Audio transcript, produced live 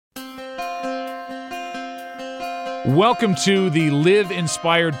Welcome to the Live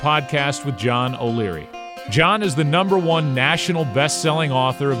Inspired podcast with John O'Leary. John is the #1 national best-selling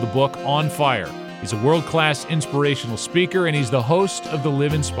author of the book On Fire. He's a world-class inspirational speaker, and he's the host of the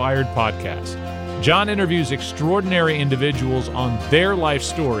Live Inspired podcast. John interviews extraordinary individuals on their life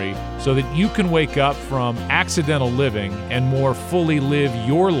story so that you can wake up from accidental living and more fully live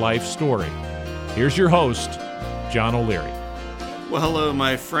your life story. Here's your host, John O'Leary. Well, hello,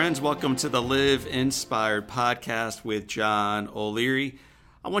 my friends. Welcome to the Live Inspired podcast with John O'Leary.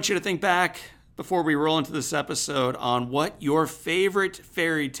 I want you to think back before we roll into this episode on what your favorite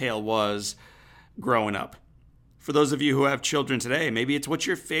fairy tale was growing up. For those of you who have children today, maybe it's what's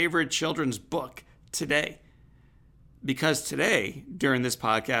your favorite children's book today. Because today, during this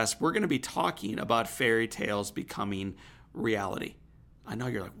podcast, we're going to be talking about fairy tales becoming reality. I know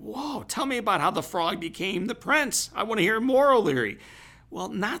you're like, whoa, tell me about how the frog became the prince. I want to hear more, O'Leary. Well,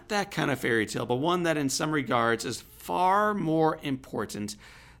 not that kind of fairy tale, but one that in some regards is far more important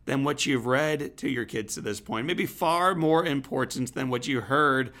than what you've read to your kids to this point. Maybe far more important than what you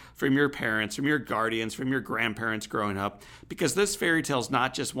heard from your parents, from your guardians, from your grandparents growing up. Because this fairy tale is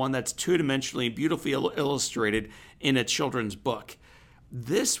not just one that's two-dimensionally beautifully illustrated in a children's book.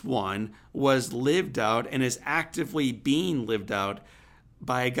 This one was lived out and is actively being lived out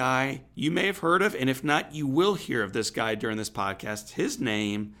by a guy you may have heard of, and if not, you will hear of this guy during this podcast. His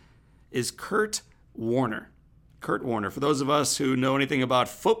name is Kurt Warner. Kurt Warner. For those of us who know anything about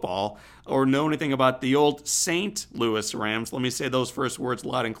football or know anything about the old St. Louis Rams, let me say those first words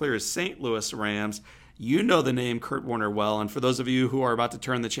loud and clear, St. Louis Rams. You know the name Kurt Warner well, and for those of you who are about to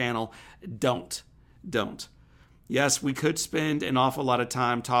turn the channel, don't. Yes, we could spend an awful lot of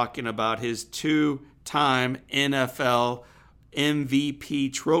time talking about his two-time NFL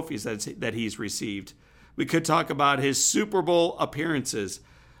MVP trophies that he's received. We could talk about his Super Bowl appearances.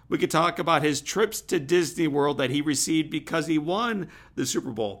 We could talk about his trips to Disney World that he received because he won the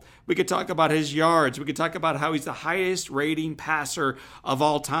Super Bowl. We could talk about his yards. We could talk about how he's the highest rating passer of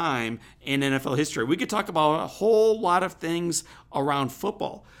all time in NFL history. We could talk about a whole lot of things around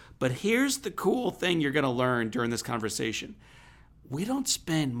football. But here's the cool thing you're going to learn during this conversation. We don't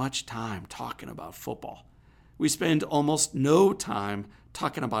spend much time talking about football. We spend almost no time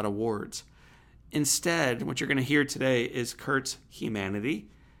talking about awards. Instead, what you're going to hear today is Kurt's humanity.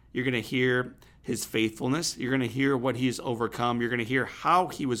 You're going to hear his faithfulness. You're going to hear what he's overcome. You're going to hear how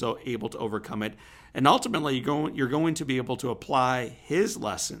he was able to overcome it. And ultimately, you're going to be able to apply his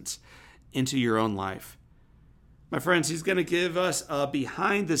lessons into your own life. My friends, he's going to give us a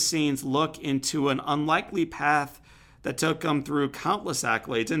behind-the-scenes look into an unlikely path that took him through countless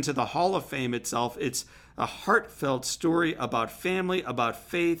accolades into the Hall of Fame itself. It's a heartfelt story about family, about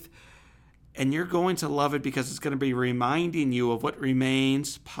faith, and you're going to love it because it's going to be reminding you of what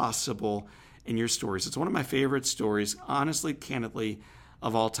remains possible in your stories. It's one of my favorite stories, honestly, candidly,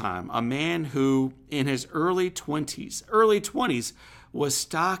 of all time. A man who, in his early 20s, was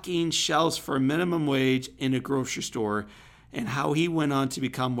stocking shelves for minimum wage in a grocery store, and how he went on to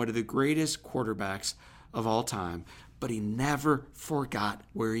become one of the greatest quarterbacks of all time. But he never forgot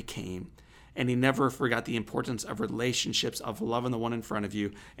where he came. And he never forgot the importance of relationships, of loving the one in front of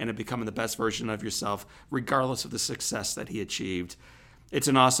you, and of becoming the best version of yourself, regardless of the success that he achieved. It's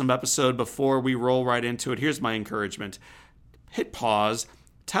an awesome episode. Before we roll right into it, here's my encouragement. Hit pause.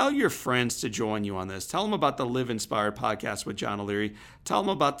 Tell your friends to join you on this. Tell them about the Live Inspired podcast with John O'Leary. Tell them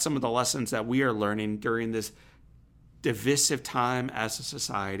about some of the lessons that we are learning during this divisive time as a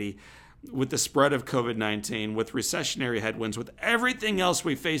society, with the spread of COVID-19, with recessionary headwinds, with everything else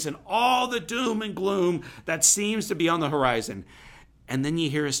we face, and all the doom and gloom that seems to be on the horizon. And then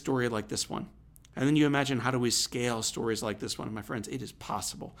you hear a story like this one. And then you imagine, how do we scale stories like this one? And my friends, it is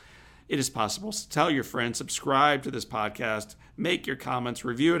possible. It is possible. So tell your friends, subscribe to this podcast, make your comments,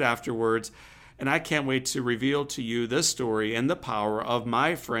 review it afterwards. And I can't wait to reveal to you this story and the power of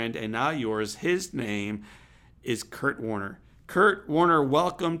my friend, and now yours. His name is Kurt Warner. Kurt Warner,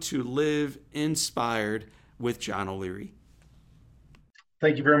 welcome to Live Inspired with John O'Leary.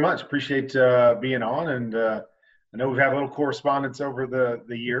 Thank you very much. Appreciate being on. And I know we've had a little correspondence over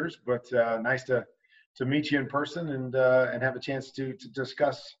the years, but nice to meet you in person and have a chance to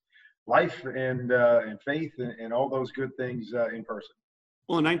discuss life and faith and all those good things in person.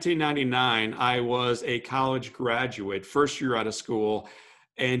 Well, in 1999, I was a college graduate, first year out of school,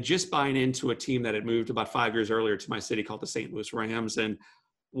 and just buying into a team that had moved about 5 years earlier to my city called the St. Louis Rams. And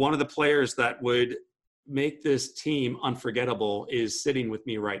one of the players that would make this team unforgettable is sitting with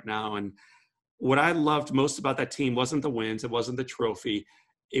me right now. And what I loved most about that team wasn't the wins, it wasn't the trophy,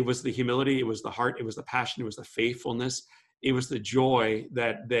 it was the humility, it was the heart, it was the passion, it was the faithfulness, It was the joy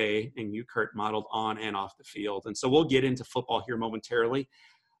that they and you, Kurt, modeled on and off the field. And so we'll get into football here momentarily.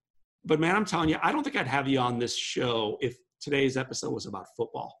 But man, I'm telling you, I don't think I'd have you on this show if today's episode was about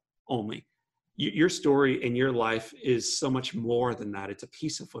football only. Your story and your life is so much more than that. It's a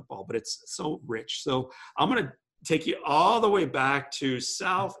piece of football, but it's so rich. So I'm going to take you all the way back to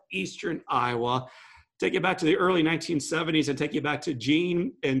southeastern Iowa, take you back to the early 1970s, and take you back to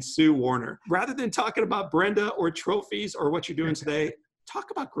Gene and Sue Warner. Rather than talking about Brenda or trophies or what you're doing today, talk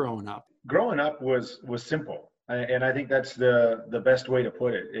about growing up. Growing up was simple. And I think that's the best way to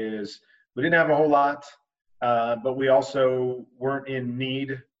put it is we didn't have a whole lot, but we also weren't in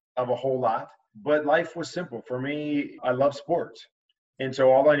need of a whole lot. But life was simple. For me, I love sports. And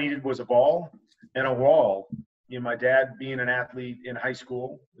so all I needed was a ball and a wall. My dad being an athlete in high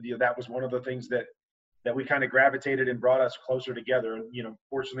school, that was one of the things that we kind of gravitated and brought us closer together.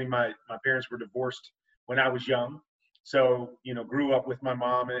 Fortunately, my parents were divorced when I was young. So, grew up with my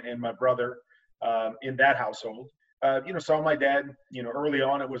mom and my brother in that household. Saw my dad, early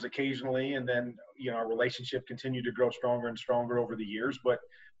on it was occasionally, and then, our relationship continued to grow stronger and stronger over the years. But,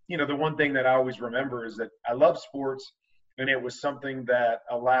 the one thing that I always remember is that I love sports, and it was something that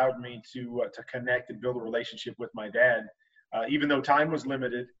allowed me to connect and build a relationship with my dad. Even though time was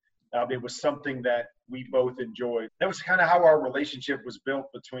limited, it was something that we both enjoyed. That was kind of how our relationship was built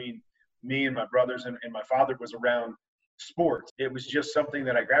between me and my brothers, and my father was around sports. It was just something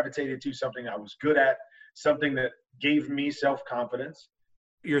that I gravitated to, something I was good at, something that gave me self-confidence.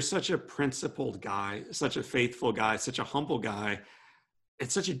 You're such a principled guy, such a faithful guy, such a humble guy,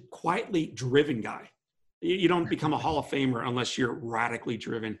 and such a quietly driven guy. You don't become a Hall of Famer unless you're radically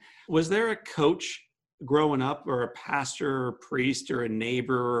driven. Was there a coach growing up, or a pastor or a priest or a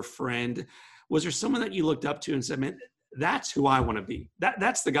neighbor or a friend? Was there someone that you looked up to and said, man, that's who I want to be?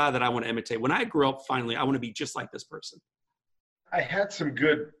 That's the guy that I want to imitate. When I grow up, finally, I want to be just like this person. I had some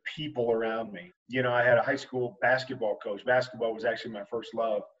good people around me. I had a high school basketball coach. Basketball was actually my first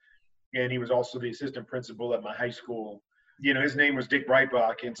love. And he was also the assistant principal at my high school. His name was Dick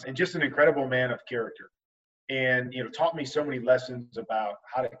Breitbach, and just an incredible man of character. And, taught me so many lessons about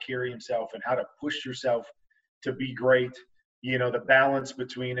how to carry himself and how to push yourself to be great. The balance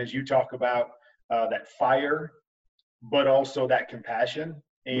between, as you talk about, that fire, but also that compassion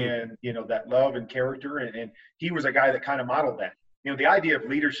and, that love and character. And he was a guy that kind of modeled that. The idea of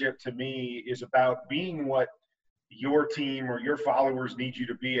leadership to me is about being what your team or your followers need you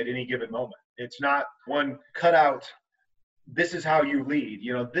to be at any given moment. It's not one cutout. This is how you lead.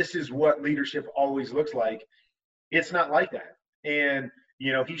 This is what leadership always looks like. It's not like that. And,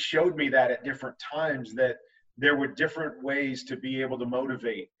 he showed me that at different times, that there were different ways to be able to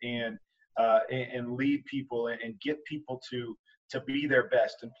motivate and lead people and get people to be their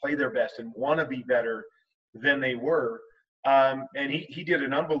best and play their best and want to be better than they were. And he did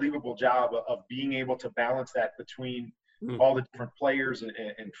an unbelievable job of being able to balance that between all the different players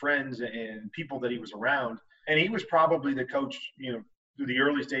and friends and people that he was around. And he was probably the coach, through the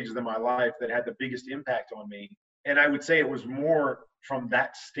early stages of my life that had the biggest impact on me. And I would say it was more from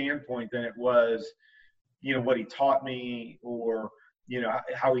that standpoint than it was, what he taught me or,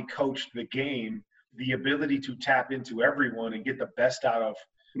 how he coached the game, the ability to tap into everyone and get the best out of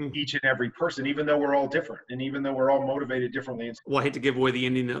each and every person, even though we're all different and even though we're all motivated differently. Well, I hate to give away the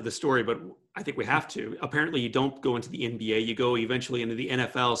ending of the story, but I think we have to. Apparently, you don't go into the NBA. You go eventually into the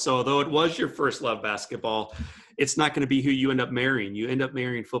NFL. So although it was your first love, basketball, it's not going to be who you end up marrying. You end up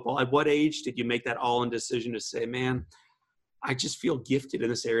marrying football. At what age did you make that all-in decision to say, man, I just feel gifted in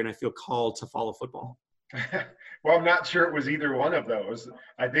this area and I feel called to follow football? Well, I'm not sure it was either one of those.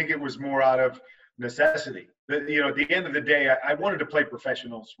 I think it was more out of necessity. At the end of the day, I wanted to play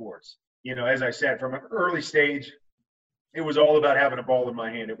professional sports. As I said, from an early stage, it was all about having a ball in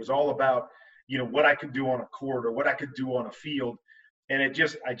my hand. It was all about, what I could do on a court or what I could do on a field. And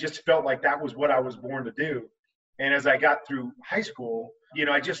I just felt like that was what I was born to do. And as I got through high school,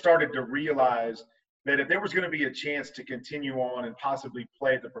 I just started to realize that if there was going to be a chance to continue on and possibly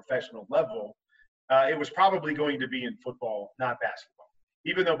play at the professional level, it was probably going to be in football, not basketball.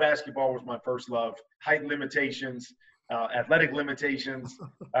 Even though basketball was my first love, height limitations, athletic limitations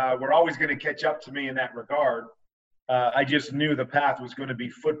were always going to catch up to me in that regard. I just knew the path was going to be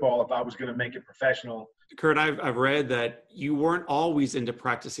football if I was going to make it professional. Kurt, I've read that you weren't always into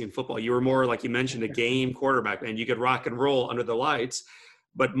practicing football. You were more, like you mentioned, a game quarterback, and you could rock and roll under the lights.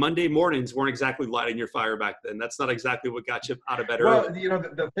 But Monday mornings weren't exactly lighting your fire back then. That's not exactly what got you out of bed early. Well,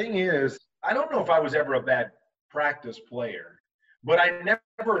 the thing is, I don't know if I was ever a bad practice player, but I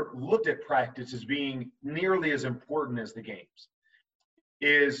never looked at practice as being nearly as important as the games.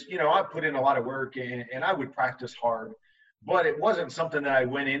 I put in a lot of work and I would practice hard, but it wasn't something that I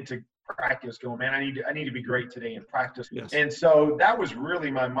went into practice going, man, I need to be great today in practice. Yes. And so that was really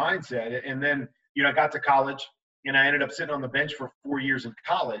my mindset. And then, I got to college and I ended up sitting on the bench for 4 years in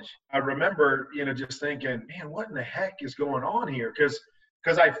college. I remember, just thinking, man, what in the heck is going on here?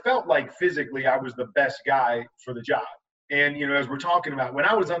 Because I felt like physically I was the best guy for the job. And, as we're talking about, when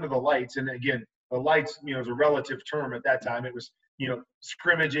I was under the lights, and again, the lights, is a relative term at that time. It was,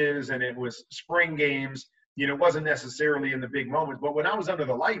 scrimmages and it was spring games. It wasn't necessarily in the big moments. But when I was under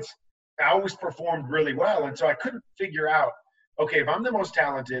the lights, I always performed really well. And so I couldn't figure out, okay, if I'm the most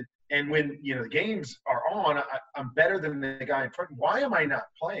talented and when, the games are on, I'm better than the guy in front. Why am I not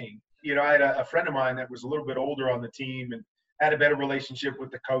playing? I had a friend of mine that was a little bit older on the team and had a better relationship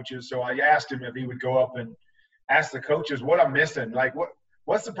with the coaches. So I asked him if he would go up and ask the coaches what I'm missing. Like,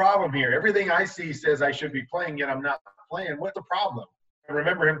 what's the problem here? Everything I see says I should be playing, yet I'm not playing. What's the problem? I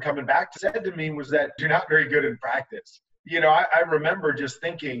remember him coming back, said to me was that you're not very good in practice. I remember just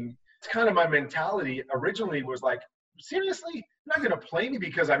thinking, it's kind of my mentality originally was like, seriously, you're not going to play me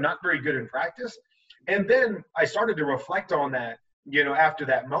because I'm not very good in practice? And then I started to reflect on that, after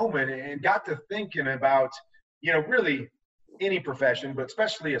that moment and got to thinking about, really any profession, but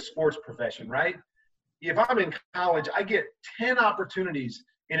especially a sports profession, right? If I'm in college, I get 10 opportunities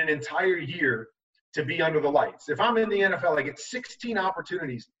in an entire year to be under the lights. If I'm in the NFL, I get 16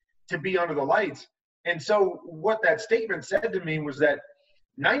 opportunities to be under the lights. And so what that statement said to me was that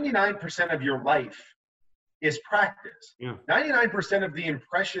 99% of your life is practice. Yeah. 99% of the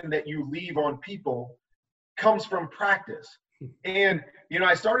impression that you leave on people comes from practice. And,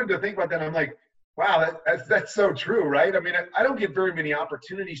 I started to think about that. I'm like, wow, that's so true, right? I mean, I don't get very many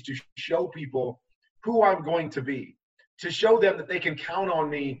opportunities to show people who I'm going to be, to show them that they can count on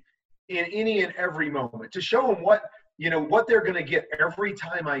me in any and every moment, to show them what they're going to get every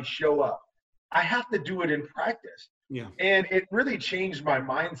time I show up. I have to do it in practice. Yeah. And it really changed my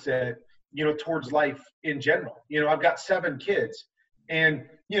mindset, towards life in general. I've got 7 kids and,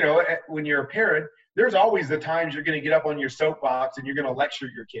 when you're a parent, there's always the times you're going to get up on your soapbox and you're going to lecture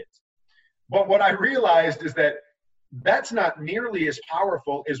your kids. But what I realized is that that's not nearly as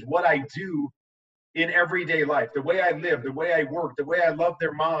powerful as what I do in everyday life, the way I live, the way I work, the way I love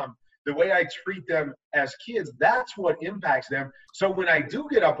their mom, the way I treat them as kids. That's what impacts them. So when I do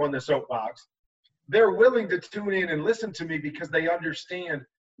get up on the soapbox, they're willing to tune in and listen to me because they understand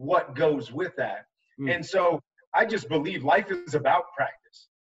what goes with that. And so I just believe life is about practice.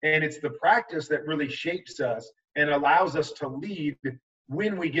 And it's the practice that really shapes us and allows us to lead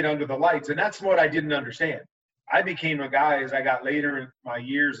when we get under the lights. And that's what I didn't understand. I became a guy as I got later in my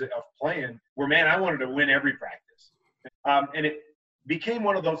years of playing where, man, I wanted to win every practice. And it became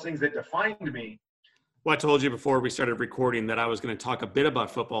one of those things that defined me. Well, I told you before we started recording that I was going to talk a bit about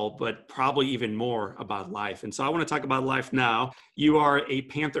football, but probably even more about life. And so I want to talk about life now. You are a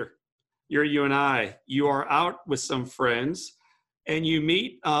Panther. You're UNI. You are out with some friends and you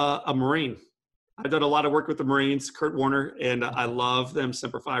meet a Marine. I've done a lot of work with the Marines, Kurt Warner, and I love them,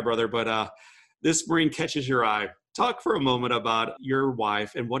 Semper Fi, brother. But this Marine catches your eye. Talk for a moment about your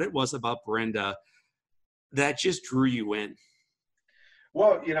wife and what it was about Brenda that just drew you in.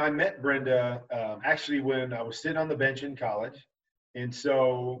 Well, I met Brenda actually when I was sitting on the bench in college. And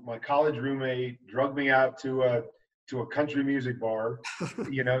so my college roommate drugged me out to a country music bar,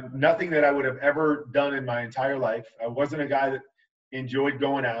 nothing that I would have ever done in my entire life. I wasn't a guy that enjoyed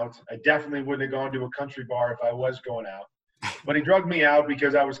going out. I definitely wouldn't have gone to a country bar if I was going out. But he drugged me out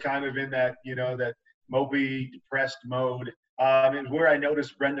because I was kind of in that, that mopey, depressed mode. It was where I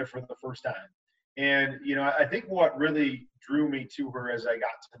noticed Brenda for the first time. And, I think what really drew me to her as I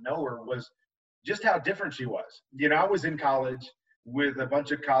got to know her was just how different she was. I was in college with a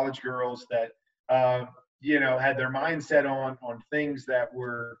bunch of college girls that, had their mindset on things that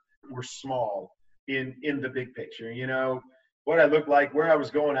were small in the big picture. What I looked like, where I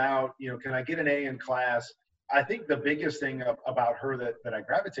was going out, can I get an A in class? I think the biggest thing about her that I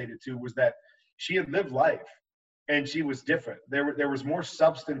gravitated to was that she had lived life and she was different. There was more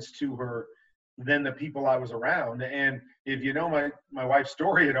substance to her than the people I was around. And if you know my wife's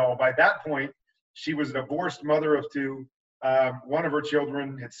story at all, by that point, she was a divorced mother of 2. One of her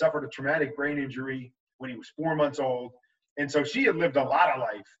children had suffered a traumatic brain injury when he was 4 months old. And so she had lived a lot of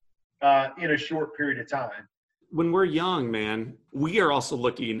life in a short period of time. When we're young, man, we are also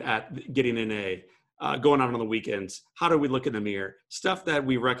looking at getting an A, going out on the weekends. How do we look in the mirror? Stuff that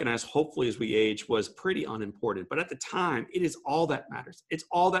we recognize, hopefully, as we age was pretty unimportant. But at the time, it is all that matters. It's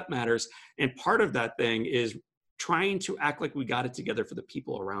all that matters. And part of that thing is trying to act like we got it together for the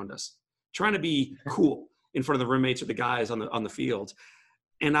people around us, trying to be cool in front of the roommates or the guys on the field.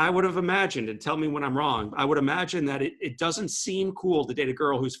 And I would have imagined, and tell me when I'm wrong, I would imagine that it doesn't seem cool to date a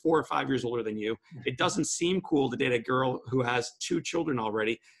girl who's 4 or 5 years older than you. It doesn't seem cool to date a girl who has 2 children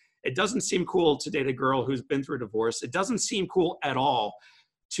already. It doesn't seem cool to date a girl who's been through a divorce. It doesn't seem cool at all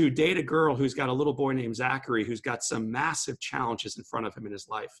to date a girl who's got a little boy named Zachary, who's got some massive challenges in front of him in his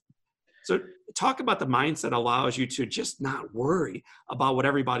life. So talk about the mindset that allows you to just not worry about what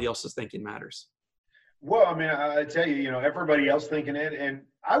everybody else is thinking matters. Well, I mean, I tell you, everybody else thinking it, and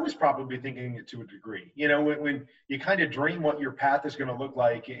I was probably thinking it to a degree. When you kind of dream what your path is going to look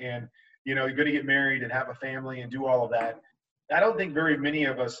like, and you're going to get married and have a family and do all of that. I don't think very many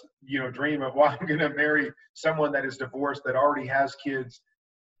of us, dream of, well, I'm going to marry someone that is divorced, that already has kids.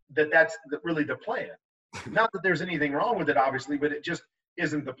 That's really the plan. Not that there's anything wrong with it, obviously, but it just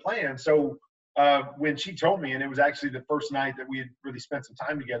isn't the plan. So when she told me, and it was actually the first night that we had really spent some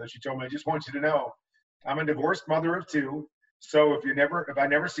time together, she told me, I just want you to know, I'm a divorced mother of 2. So if I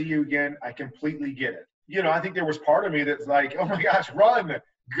never see you again, I completely get it. I think there was part of me that's like, oh my gosh, run,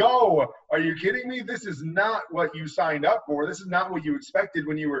 go. Are you kidding me? This is not what you signed up for. This is not what you expected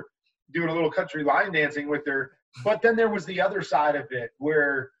when you were doing a little country line dancing with her. But then there was the other side of it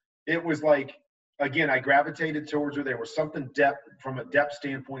where it was like, again, I gravitated towards her. There was something from a depth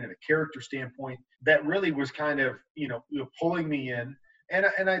standpoint and a character standpoint that really was kind of, pulling me in.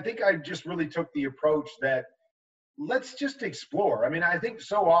 And I think I just really took the approach that let's just explore. I mean, I think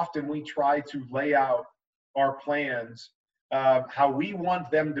so often we try to lay out our plans, how we want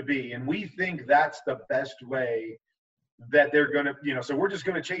them to be. And we think that's the best way that they're going to, so we're just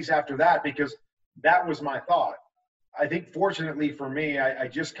going to chase after that because that was my thought. I think fortunately for me, I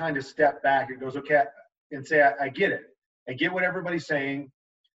just kind of stepped back and goes, okay, and say, I get it. I get what everybody's saying.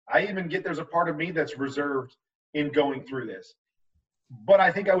 I even get there's a part of me that's reserved in going through this. But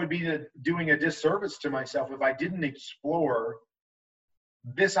I think I would be doing a disservice to myself if I didn't explore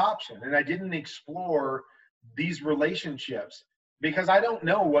this option and I didn't explore these relationships, because I don't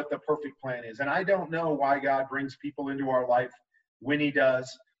know what the perfect plan is. And I don't know why God brings people into our life when he does,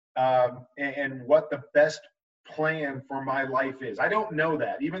 and what the best plan for my life is. I don't know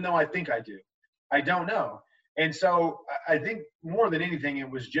that, even though I think I do. I don't know. And so I think more than anything, it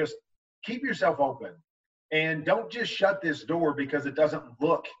was just keep yourself open. And don't just shut this door because it doesn't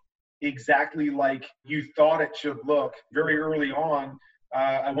look exactly like you thought it should look. Very early on,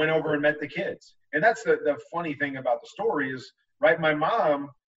 I went over and met the kids. And that's the funny thing about the story is, right, my mom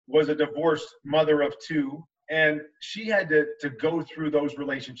was a divorced mother of 2, and she had to go through those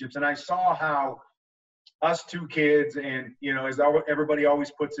relationships. And I saw how us 2 kids and, as everybody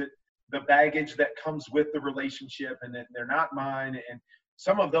always puts it, the baggage that comes with the relationship and that they're not mine. And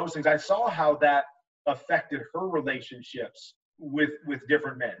some of those things, I saw how that affected her relationships with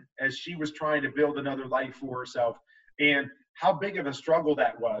different men as she was trying to build another life for herself, and how big of a struggle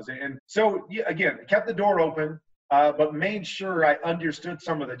that was. And so again, kept the door open, but made sure I understood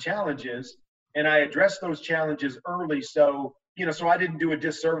some of the challenges and I addressed those challenges early. So, so I didn't do a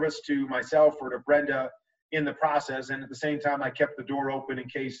disservice to myself or to Brenda in the process. And at the same time, I kept the door open in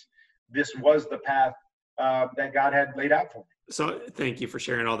case this was the path that God had laid out for me. So thank you for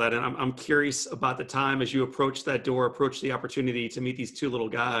sharing all that. And I'm curious about the time as you approached that door, approached the opportunity to meet these 2 little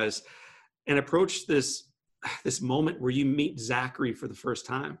guys, and approach this moment where you meet Zachary for the first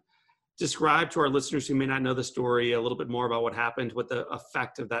time. Describe to our listeners who may not know the story a little bit more about what happened, what the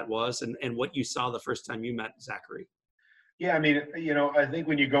effect of that was, and what you saw the first time you met Zachary. Yeah, I mean, I think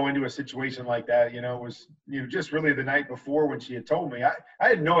when you go into a situation like that, it was, just really the night before when she had told me, I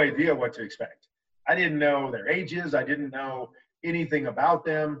had no idea what to expect. I didn't know their ages. I didn't know anything about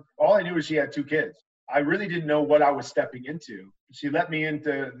them. All I knew is she had 2 kids. I really didn't know what I was stepping into. She let me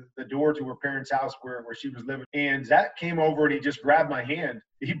into the door to her parents' house where she was living. And Zach came over and he just grabbed my hand.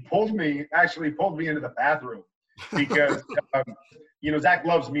 He pulled me into the bathroom because, Zach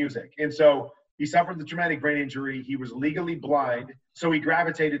loves music. And so he suffered the traumatic brain injury. He was legally blind. So he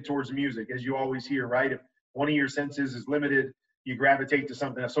gravitated towards music, as you always hear, right? If one of your senses is limited, you gravitate to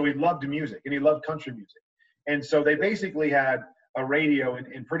something else. So he loved music, and he loved country music. And so they basically had a radio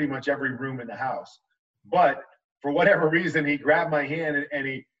in pretty much every room in the house. But for whatever reason, he grabbed my hand and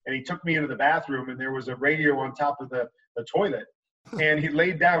he took me into the bathroom, and there was a radio on top of the toilet. And he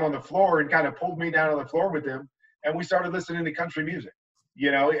laid down on the floor and kind of pulled me down on the floor with him. And we started listening to country music.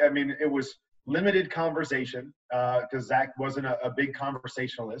 I mean, it was limited conversation because Zach wasn't a big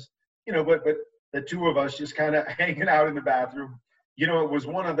conversationalist, but the 2 of us just kind of hanging out in the bathroom. It was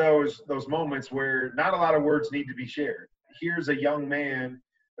one of those moments where not a lot of words need to be shared. Here's a young man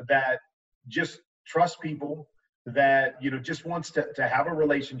that just trusts people, that, just wants to have a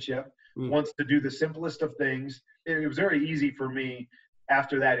relationship, wants to do the simplest of things. It was very easy for me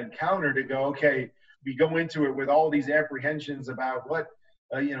after that encounter to go, okay, we go into it with all these apprehensions about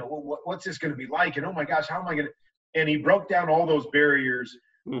what's this going to be like? And oh my gosh, how am I going to, and he broke down all those barriers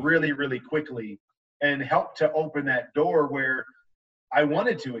really, really quickly and helped to open that door where I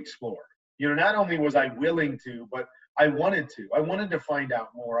wanted to explore. Not only was I willing to, but I wanted to find out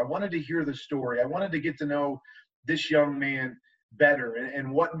more. I wanted to hear the story. I wanted to get to know this young man better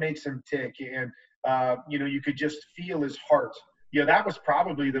and what makes him tick. And, you could just feel his heart. That was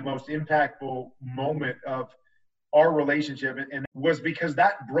probably the most impactful moment of our relationship. And was because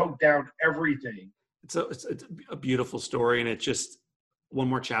that broke down everything. It's a beautiful story. And it's just one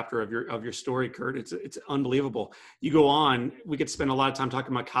more chapter of your story, Kurt. It's unbelievable. You go on, we could spend a lot of time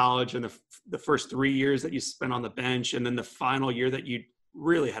talking about college and the first 3 years that you spent on the bench. And then the final year that you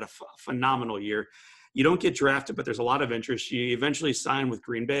really had a phenomenal year. You don't get drafted, but there's a lot of interest. You eventually sign with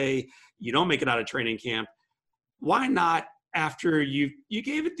Green Bay. You don't make it out of training camp. Why not after you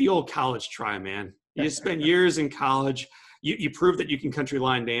gave it the old college try, man? You spent years in college. You proved that you can country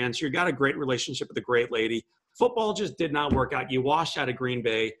line dance. You got a great relationship with a great lady. Football just did not work out. You washed out of Green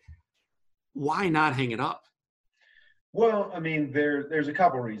Bay. Why not hang it up? Well, there's a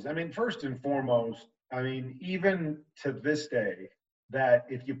couple reasons. First and foremost, even to this day, that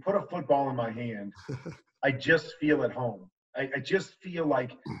if you put a football in my hand, I just feel at home. I just feel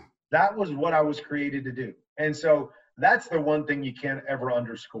like that was what I was created to do. And so that's the one thing you can't ever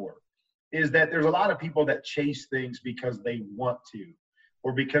underscore, is that there's a lot of people that chase things because they want to,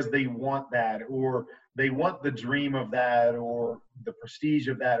 or because they want that, or they want the dream of that, or the prestige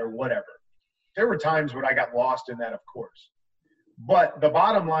of that, or whatever. There were times when I got lost in that, of course. But the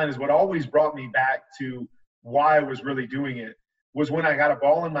bottom line is what always brought me back to why I was really doing it was when I got a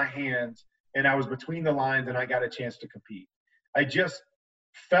ball in my hands and I was between the lines and I got a chance to compete. I just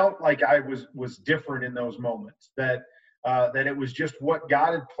felt like I was different in those moments, that it was just what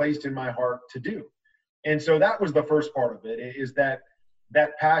God had placed in my heart to do. And so that was the first part of it, is that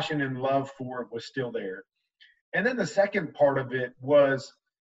passion and love for it was still there. And then the second part of it was,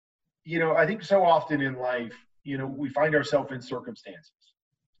 I think so often in life, we find ourselves in circumstances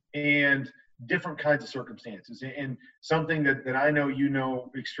and different kinds of circumstances. And something that I know you know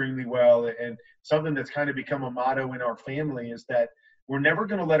extremely well, and something that's kind of become a motto in our family, is that we're never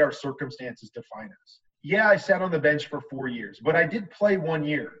going to let our circumstances define us. Yeah, I sat on the bench for 4 years, but I did play 1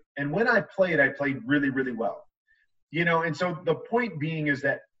 year. And when I played really, really well. And so the point being is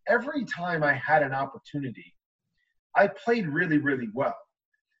that every time I had an opportunity, I played really, really well.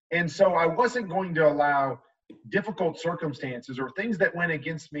 And so I wasn't going to allow difficult circumstances or things that went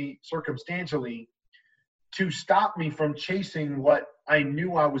against me circumstantially to stop me from chasing what I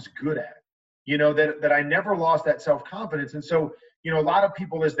knew I was good at, that I never lost that self-confidence. And so, a lot of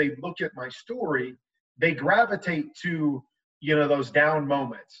people, as they look at my story, they gravitate to, those down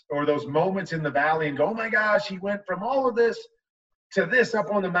moments or those moments in the valley and go, oh my gosh, he went from all of this to this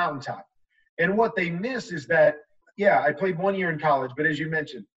up on the mountaintop. And what they miss is that, yeah, I played 1 year in college, but as you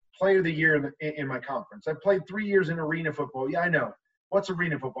mentioned, player of the year in my conference. I played 3 years in arena football. Yeah, I know. What's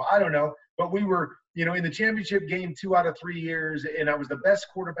arena football? I don't know. But we were, in the championship game 2 out of 3 years, and I was the best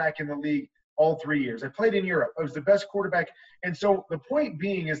quarterback in the league all 3 years. I played in Europe. I was the best quarterback. And so the point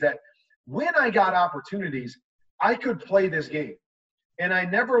being is that when I got opportunities, I could play this game. And I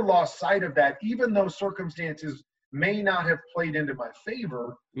never lost sight of that, even though circumstances may not have played into my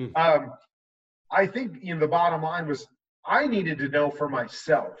favor. I think, the bottom line was I needed to know for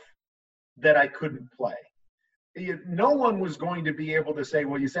myself that I couldn't play. No one was going to be able to say,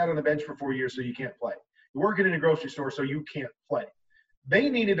 well, you sat on the bench for 4 years, so you can't play. You're working in a grocery store, so you can't play. They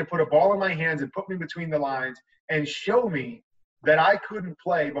needed to put a ball in my hands and put me between the lines and show me that I couldn't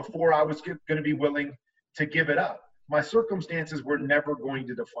play before I was going to be willing to give it up. My circumstances were never going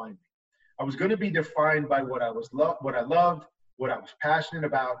to define me. I was going to be defined by what I loved, what I was passionate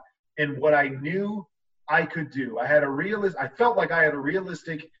about, and what I knew I could do. I felt like I had a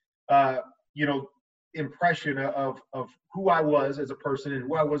realistic, impression of who I was as a person and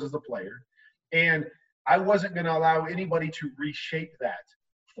who I was as a player. And I wasn't going to allow anybody to reshape that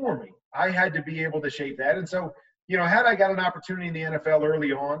for me. I had to be able to shape that. And so, had I got an opportunity in the NFL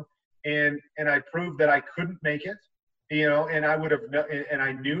early on and I proved that I couldn't make it, and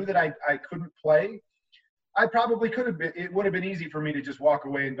I knew that I couldn't play, I probably could have been. It would have been easy for me to just walk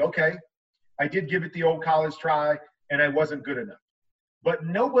away and go, okay, I did give it the old college try and I wasn't good enough. But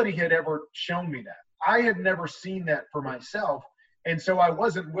nobody had ever shown me that. I had never seen that for myself. And so I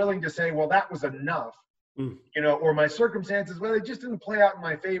wasn't willing to say, well, that was enough, or my circumstances, well, they just didn't play out in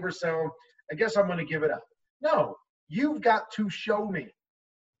my favor. So I guess I'm going to give it up. No, you've got to show me.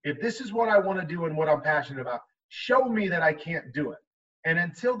 If this is what I want to do and what I'm passionate about, show me that I can't do it. And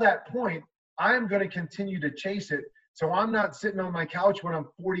until that point, I'm going to continue to chase it. So I'm not sitting on my couch when I'm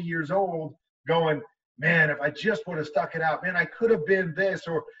 40 years old going, man, if I just would have stuck it out, man, I could have been this.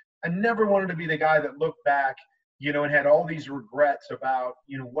 Or I never wanted to be the guy that looked back, and had all these regrets about,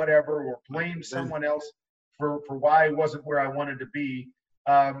 whatever, or blamed someone else for why I wasn't where I wanted to be.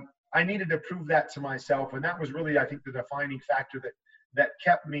 I needed to prove that to myself. And that was really, I think, the defining factor that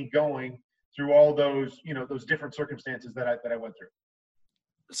kept me going through all those, those different circumstances that I went through.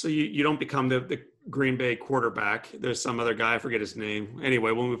 So you don't become the Green Bay quarterback. There's some other guy, I forget his name.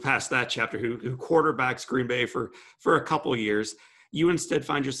 Anyway, when we pass that chapter, who quarterbacks Green Bay for a couple of years, you instead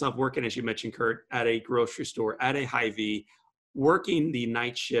find yourself working, as you mentioned, Kurt, at a grocery store, at a Hy-Vee, working the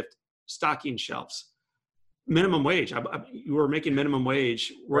night shift, stocking shelves, minimum wage. You were making minimum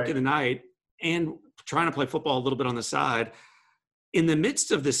wage, working the night, and trying to play football a little bit on the side. In the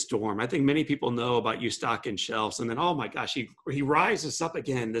midst of this storm, I think many people know about you stocking shelves, and then, oh my gosh, he rises up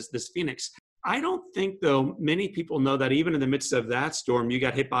again, this Phoenix. I don't think, though, many people know that even in the midst of that storm, you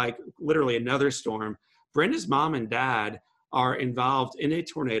got hit by literally another storm. Brenda's mom and dad are involved in a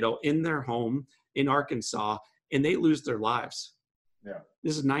tornado in their home in Arkansas, and they lose their lives. Yeah.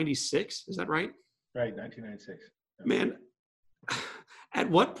 This is 96, is that right? Right, 1996. Yeah. Man, at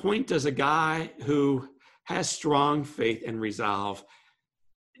what point does a guy who has strong faith and resolve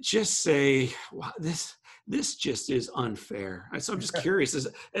just say, wow, this just is unfair? So I'm just curious,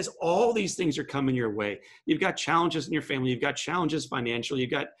 as all these things are coming your way, you've got challenges in your family, you've got challenges financially,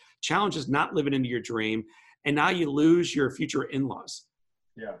 you've got challenges not living into your dream, and now you lose your future in-laws.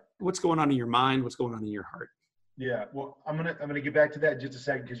 Yeah. What's going on in your mind? What's going on in your heart? Yeah. Well, I'm gonna get back to that in just a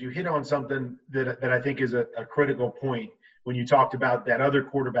second, because you hit on something that I think is a critical point when you talked about that other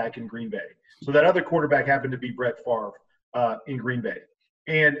quarterback in Green Bay. So that other quarterback happened to be Brett Favre in Green Bay.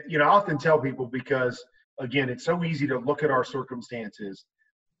 And, I often tell people, because, again, it's so easy to look at our circumstances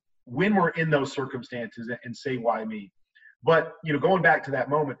when we're in those circumstances and say, why me? But, going back to that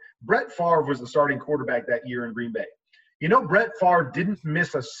moment, Brett Favre was the starting quarterback that year in Green Bay. Brett Favre didn't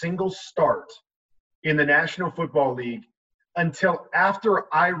miss a single start in the National Football League until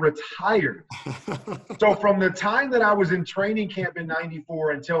after I retired. So from the time that I was in training camp in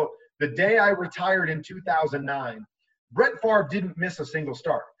 94 until the day I retired in 2009, Brett Favre didn't miss a single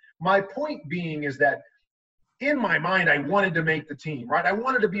start. My point being is that in my mind, I wanted to make the team, right? I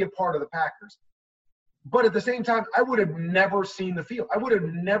wanted to be a part of the Packers. But at the same time, I would have never seen the field. I would have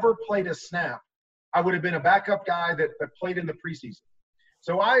never played a snap. I would have been a backup guy that played in the preseason.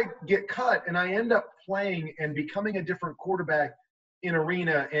 So I get cut, and I end up playing and becoming a different quarterback in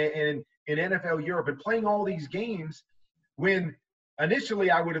Arena and in NFL Europe, and playing all these games when initially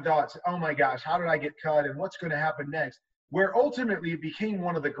I would have thought, oh my gosh, how did I get cut and what's going to happen next? Where ultimately it became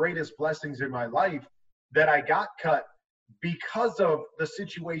one of the greatest blessings in my life that I got cut because of the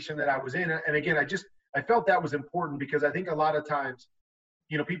situation that I was in. And again, I felt that was important, because I think a lot of times,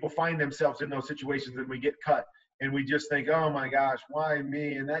 people find themselves in those situations and we get cut. And we just think, oh my gosh, why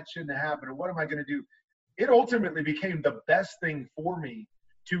me? And that shouldn't have happened. And what am I going to do? It ultimately became the best thing for me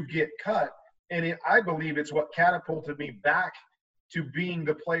to get cut. And I believe it's what catapulted me back to being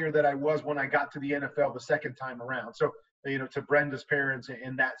the player that I was when I got to the NFL the second time around. So, to Brenda's parents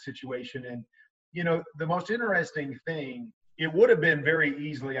in that situation. And, the most interesting thing, it would have been very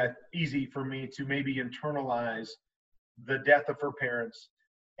easy for me to maybe internalize the death of her parents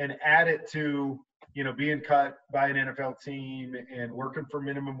and add it to, being cut by an NFL team and working for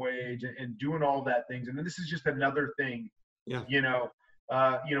minimum wage and doing all that things. And then this is just another thing,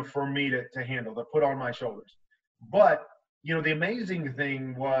 for me to handle, to put on my shoulders. But, the amazing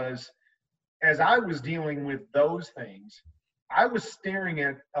thing was, as I was dealing with those things, I was staring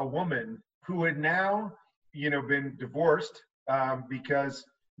at a woman who had now, been divorced because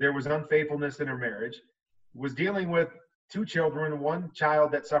there was unfaithfulness in her marriage, was dealing with 2 children, 1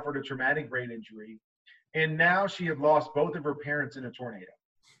 child that suffered a traumatic brain injury, and now she had lost both of her parents in a tornado.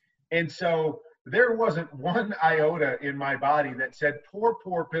 And so there wasn't one iota in my body that said, poor,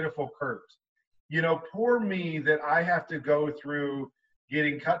 pitiful Kurt. Poor me that I have to go through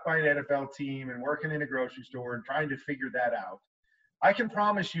getting cut by an NFL team and working in a grocery store and trying to figure that out. I can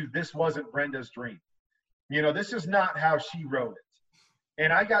promise you this wasn't Brenda's dream. This is not how she wrote it.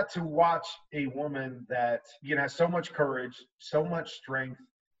 And I got to watch a woman that, has so much courage, so much strength,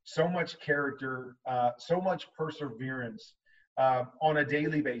 so much character, so much perseverance on a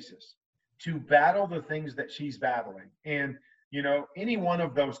daily basis to battle the things that she's battling. And, any one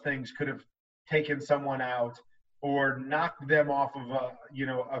of those things could have taken someone out or knocked them off of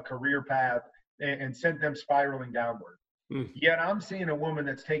a career path and sent them spiraling downward. Yet I'm seeing a woman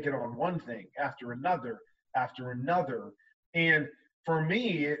that's taken on one thing after another, and for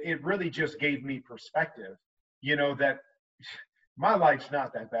me, it really just gave me perspective, that my life's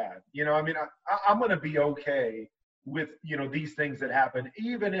not that bad. I mean, I'm going to be okay with, these things that happen,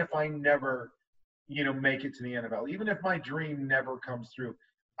 even if I never, make it to the NFL, even if my dream never comes through,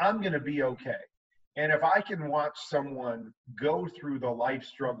 I'm going to be okay. And if I can watch someone go through the life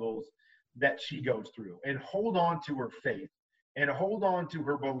struggles that she goes through and hold on to her faith and hold on to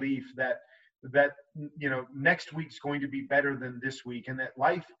her belief that next week's going to be better than this week, and that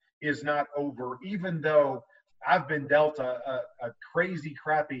life is not over, even though I've been dealt a crazy,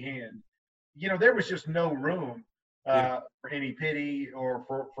 crappy hand. There was just no room for any pity or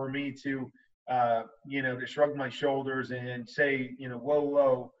for me to, to shrug my shoulders and say,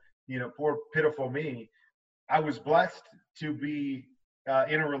 whoa, poor, pitiful me. I was blessed to be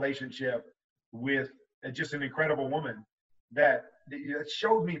in a relationship with just an incredible woman that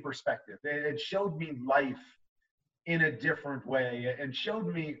showed me perspective. It showed me life in a different way, and showed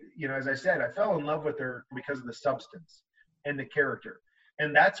me, as I said, I fell in love with her because of the substance and the character.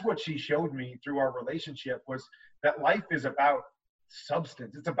 And that's what she showed me through our relationship, was that life is about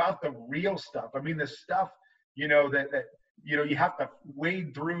substance. It's about the real stuff. I mean, the stuff, that you have to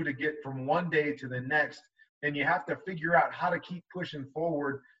wade through to get from one day to the next. And you have to figure out how to keep pushing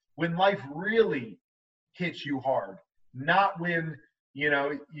forward when life really hits you hard, not when,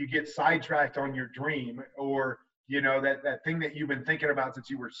 you get sidetracked on your dream, or, that thing that you've been thinking about since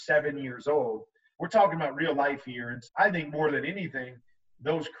you were 7 years old. We're talking about real life here. And I think more than anything,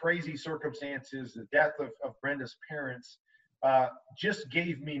 those crazy circumstances, the death of Brenda's parents, just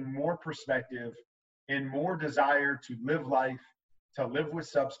gave me more perspective and more desire to live life, to live with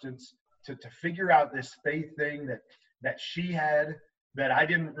substance, to figure out this faith thing that she had that I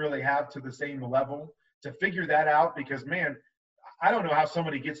didn't really have to the same level, to figure that out, because, man, I don't know how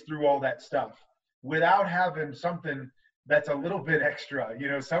somebody gets through all that stuff without having something that's a little bit extra,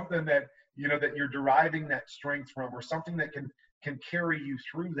 something that, that you're deriving that strength from, or something that can carry you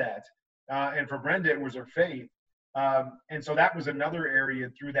through that. And for Brenda, it was her faith. And so that was another area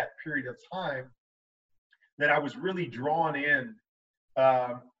through that period of time that I was really drawn in,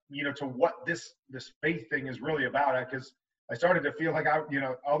 to what this faith thing is really about. Because I started to feel like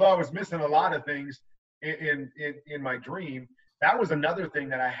although I was missing a lot of things in my dream, that was another thing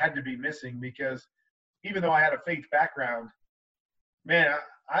that I had to be missing, because even though I had a faith background, man,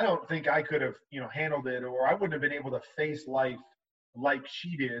 I don't think I could have, handled it, or I wouldn't have been able to face life like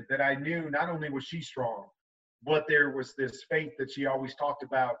she did. That I knew not only was she strong, but there was this faith that she always talked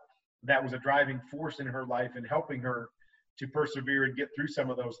about that was a driving force in her life and helping her to persevere and get through some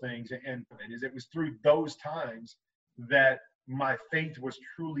of those things. And it was through those times that my faith was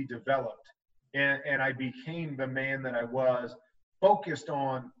truly developed, and I became the man that I was, focused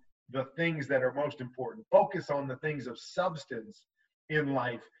on the things that are most important, focused on the things of substance in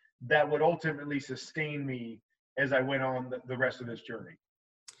life that would ultimately sustain me as I went on the rest of this journey.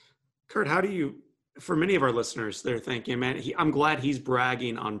 Kurt, how do you, for many of our listeners, they're thinking, man, I'm glad he's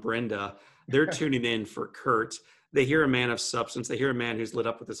bragging on Brenda. They're tuning in for Kurt. They hear a man of substance. They hear a man who's lit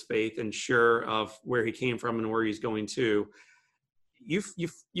up with his faith and sure of where he came from and where he's going to. You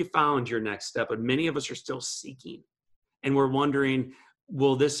found your next step, but many of us are still seeking. And we're wondering,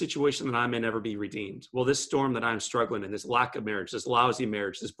 will this situation that I'm in ever be redeemed? Will this storm that I'm struggling in, this lack of marriage, this lousy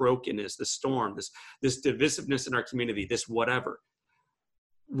marriage, this brokenness, this storm, this divisiveness in our community, this whatever,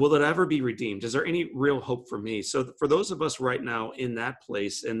 will it ever be redeemed? Is there any real hope for me? So for those of us right now in that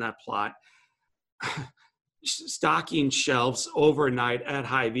place, in that plot, stocking shelves overnight at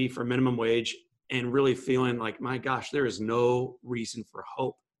Hy-Vee for minimum wage and really feeling like, my gosh, there is no reason for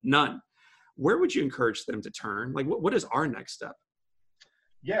hope, none. Where would you encourage them to turn? Like, what is our next step?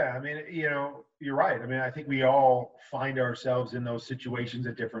 Yeah, I mean, you're right. I mean, I think we all find ourselves in those situations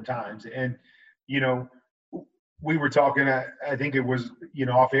at different times. And, we were talking, I think it was,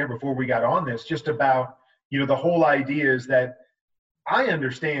 off air before we got on this, just about, the whole idea is that I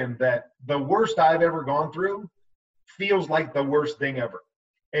understand that the worst I've ever gone through feels like the worst thing ever.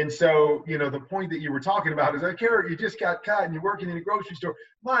 And so, the point that you were talking about is like, Kurt, you just got caught and you're working in a grocery store.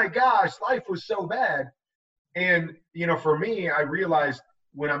 My gosh, life was so bad. And, for me, I realized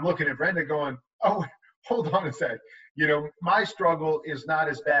when I'm looking at Brenda going, oh, hold on a sec. My struggle is not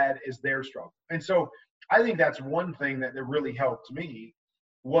as bad as their struggle. And so I think that's one thing that really helped me,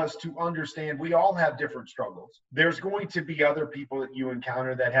 was to understand we all have different struggles. There's going to be other people that you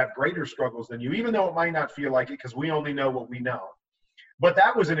encounter that have greater struggles than you, even though it might not feel like it, because we only know what we know. But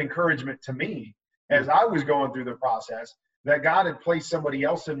that was an encouragement to me as I was going through the process, that God had placed somebody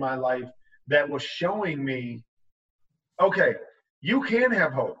else in my life that was showing me, okay, you can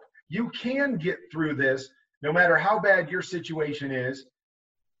have hope. You can get through this no matter how bad your situation is,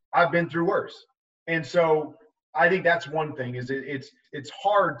 I've been through worse. And so I think that's one thing, is it's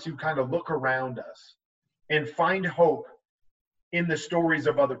hard to kind of look around us and find hope in the stories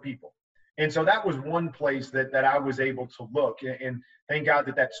of other people. And so that was one place that I was able to look, and thank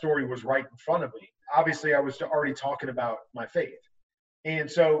God that story was right in front of me. Obviously, I was already talking about my faith. And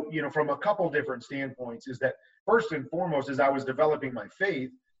so, from a couple different standpoints, is that first and foremost, as I was developing my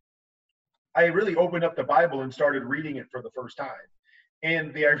faith, I really opened up the Bible and started reading it for the first time.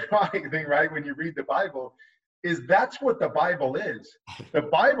 And the ironic thing, right, when you read the Bible, is that's what the Bible is. The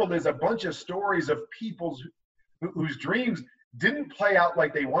Bible is a bunch of stories of people whose dreams didn't play out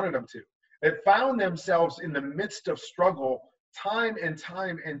like they wanted them to, that found themselves in the midst of struggle time and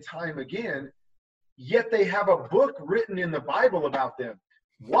time and time again, yet they have a book written in the Bible about them.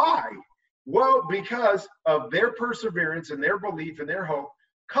 Why? Well, because of their perseverance and their belief and their hope,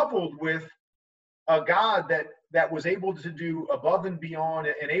 coupled with a God that was able to do above and beyond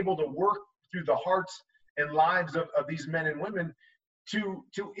and able to work through the hearts and lives of these men and women to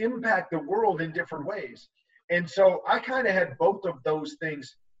impact the world in different ways. And so I kind of had both of those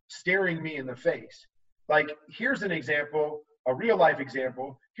things staring me in the face. Like, here's an example, a real life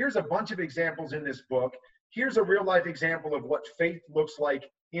example. Here's a bunch of examples in this book. Here's a real life example of what faith looks like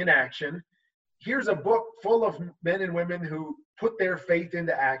in action. Here's a book full of men and women who put their faith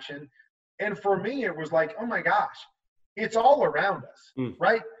into action. And for me, it was like, oh my gosh, it's all around us,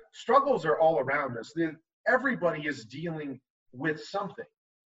 right? Struggles are all around us. Everybody is dealing with something,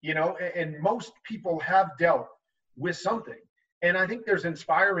 and most people have dealt with something. And I think there's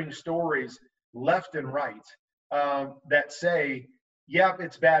inspiring stories left and right that say, yeah,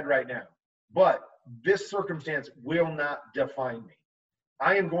 it's bad right now, but this circumstance will not define me.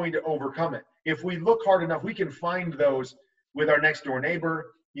 I am going to overcome it. If we look hard enough, we can find those with our next door neighbor,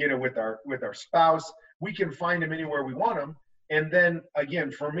 with our spouse. We can find them anywhere we want them. And then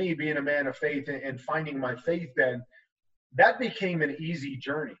again, for me, being a man of faith and finding my faith, then that became an easy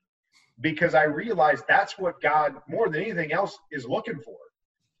journey, because I realized that's what God, more than anything else, is looking for.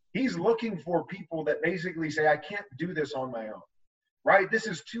 He's looking for people that basically say, I can't do this on my own, right? This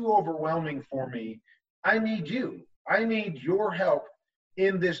is too overwhelming for me. I need you. I need your help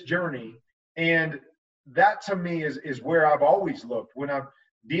in this journey. And that to me is where I've always looked when I'm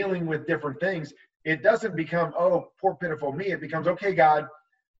dealing with different things. It doesn't become, oh, poor pitiful me. It becomes, okay, God,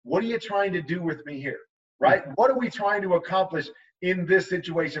 what are you trying to do with me here, right? What are we trying to accomplish in this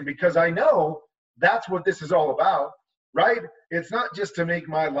situation? Because I know that's what this is all about, right? It's not just to make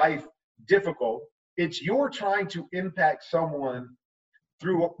my life difficult. It's you're trying to impact someone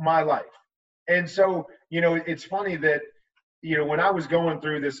through my life. And so, it's funny that, when I was going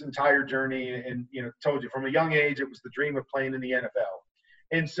through this entire journey and, told you from a young age, it was the dream of playing in the NFL.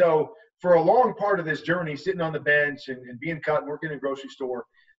 And so for a long part of this journey, sitting on the bench and being cut and working in a grocery store,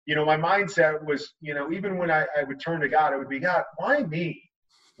 my mindset was, even when I would turn to God, it would be, God, why me?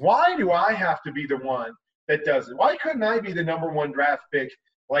 Why do I have to be the one that does it? Why couldn't I be the number one draft pick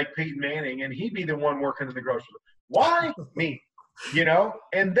like Peyton Manning and he be the one working in the grocery store? Why me?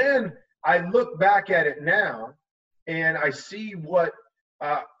 And then I look back at it now and I see what,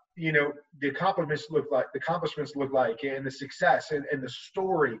 the accomplishments look like, and the success and the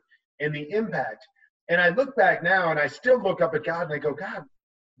story and the impact. And I look back now and I still look up at God and I go, God,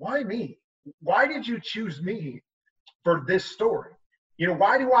 why me? Why did you choose me for this story?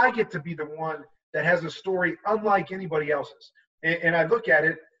 Why do I get to be the one that has a story unlike anybody else's? And I look at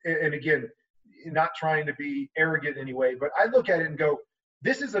it, and again, not trying to be arrogant in any way, but I look at it and go,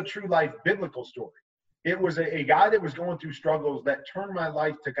 this is a true life biblical story. It was a guy that was going through struggles that turned my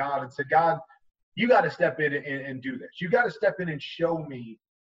life to God and said, God, you got to step in and do this. You got to step in and show me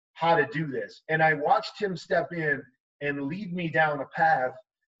how to do this. And I watched him step in and lead me down a path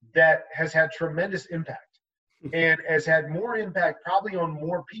that has had tremendous impact and has had more impact probably on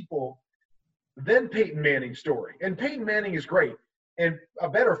more people than Peyton Manning's story. And Peyton Manning is great and a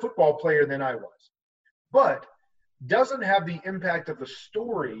better football player than I was, but doesn't have the impact of the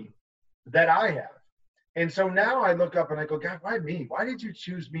story that I have. And so now I look up and I go, God, why me? Why did you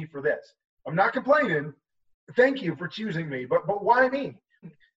choose me for this? I'm not complaining. Thank you for choosing me, but why me?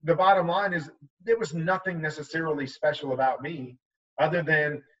 The bottom line is there was nothing necessarily special about me other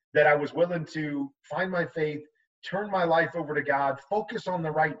than that I was willing to find my faith, turn my life over to God, focus on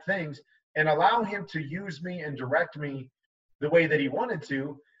the right things, and allow him to use me and direct me the way that he wanted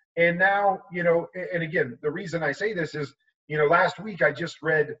to. And now, and again, the reason I say this is, last week I just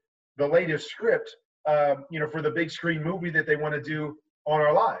read the latest script, for the big screen movie that they want to do on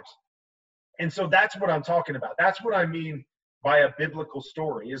our lives. And so that's what I'm talking about. That's what I mean by a biblical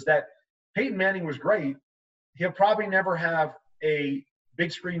story, is that Peyton Manning was great, he'll probably never have a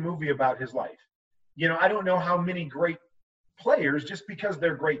big screen movie about his life. I don't know how many great players, just because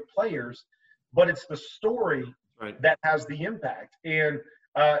they're great players, but it's the story that has the impact. And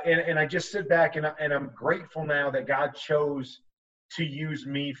I just sit back and I'm grateful now that God chose to use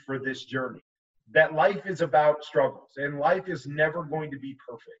me for this journey. That life is about struggles, and life is never going to be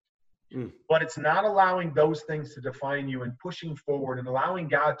perfect. But it's not allowing those things to define you and pushing forward and allowing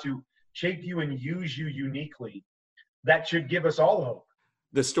God to shape you and use you uniquely. That should give us all hope.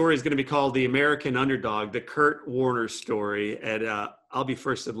 The story is going to be called The American Underdog, the Kurt Warner story. And I'll be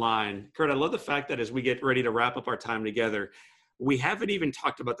first in line. Kurt, I love the fact that as we get ready to wrap up our time together, we haven't even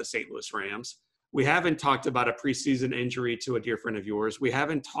talked about the St. Louis Rams. We haven't talked about a preseason injury to a dear friend of yours. We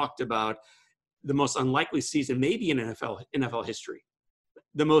haven't talked about the most unlikely season, maybe in NFL history.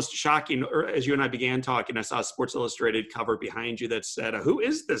 The most shocking, or as you and I began talking, I saw a Sports Illustrated cover behind you that said, who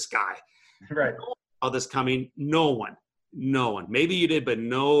is this guy? Right. Saw this coming? No one. Maybe you did, but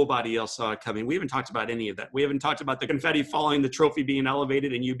nobody else saw it coming. We haven't talked about any of that. We haven't talked about the confetti falling, the trophy being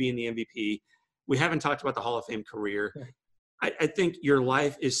elevated, and you being the MVP. We haven't talked about the Hall of Fame career. I think your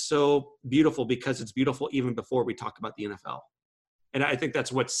life is so beautiful because it's beautiful even before we talk about the NFL. And I think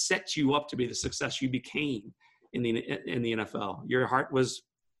that's what set you up to be the success you became in the NFL. Your heart was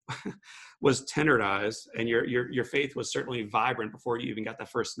tenderized, and your faith was certainly vibrant before you even got that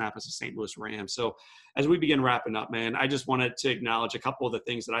first snap as a St. Louis Ram. So as we begin wrapping up, man, I just wanted to acknowledge a couple of the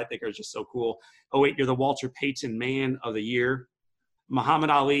things that I think are just so cool. You're the Walter Payton Man of the Year, Muhammad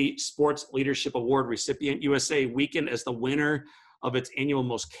Ali Sports Leadership Award recipient, USA weakened as the winner of its annual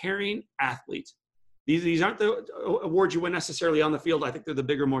Most Caring Athlete. These aren't the awards you win necessarily on the field. I think they're the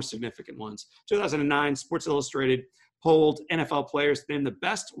bigger, more significant ones. 2009, Sports Illustrated polled NFL players to name the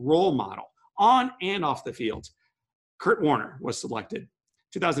best role model on and off the field. Kurt Warner was selected.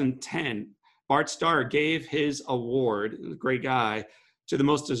 2010, Bart Starr gave his award, great guy, to the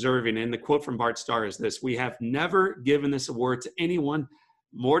most deserving. And the quote from Bart Starr is this: "We have never given this award to anyone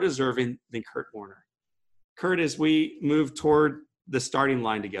more deserving than Kurt Warner." Kurt, as we move toward the starting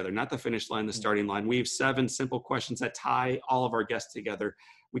line together, not the finish line, the starting line, we have 7 simple questions that tie all of our guests together.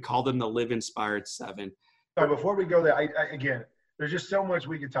 We call them the Live Inspired 7. So before we go there, again, there's just so much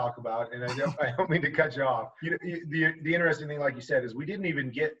we could talk about, and I don't mean to cut you off. The interesting thing, like you said, is we didn't even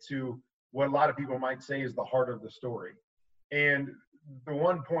get to what a lot of people might say is the heart of the story. And the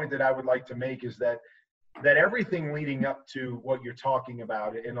one point that I would like to make is that everything leading up to what you're talking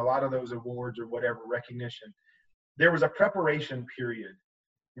about, and a lot of those awards or whatever recognition, there was a preparation period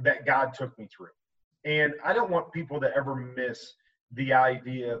that God took me through. And I don't want people to ever miss the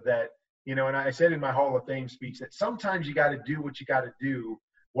idea that, and I said in my Hall of Fame speech that sometimes you got to do what you got to do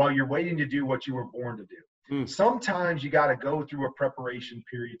while you're waiting to do what you were born to do. Sometimes you got to go through a preparation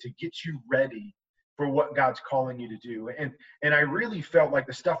period to get you ready for what God's calling you to do. And I really felt like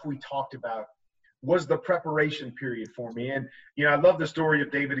the stuff we talked about was the preparation period for me. And, I love the story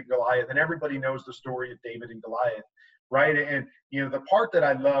of David and Goliath, and everybody knows the story of David and Goliath, right? And, the part that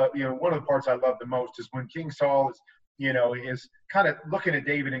I love, one of the parts I love the most is when King Saul is kind of looking at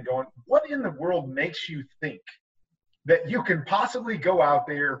David and going, what in the world makes you think that you can possibly go out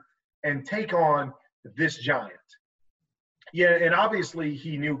there and take on this giant? Yeah, and obviously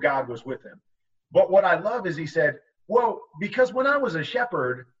he knew God was with him. But what I love is he said, well, because when I was a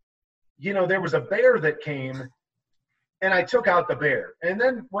shepherd, there was a bear that came and I took out the bear. And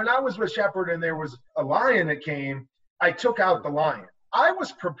then when I was with shepherd and there was a lion that came, I took out the lion. I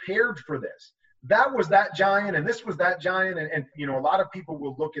was prepared for this. That was that giant and this was that giant. And a lot of people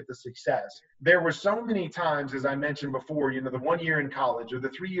will look at the success. There were so many times, as I mentioned before, the 1 year in college or the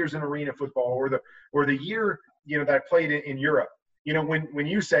 3 years in arena football or the year, that I played in Europe. When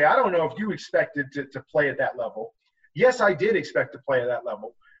you say, I don't know if you expected to play at that level. Yes, I did expect to play at that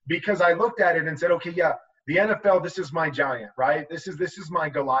level because I looked at it and said, okay, yeah, the NFL, this is my giant, right? This is my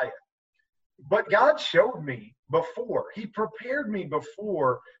Goliath. But God showed me before. He prepared me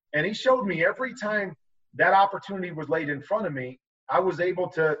before, and he showed me every time that opportunity was laid in front of me, I was able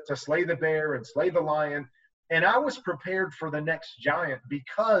to slay the bear and slay the lion, and I was prepared for the next giant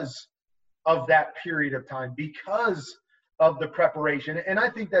because of that period of time, because of the preparation. And I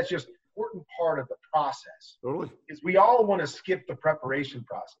think that's just an important part of the process. Totally. Is we all want to skip the preparation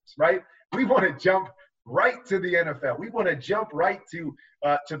process, right? We want to jump right to the NFL. We want to jump right to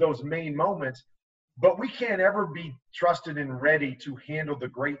those main moments, but we can't ever be trusted and ready to handle the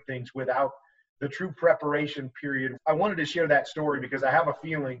great things without the true preparation period. I wanted to share that story because I have a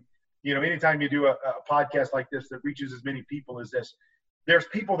feeling, anytime you do a podcast like this that reaches as many people as this, there's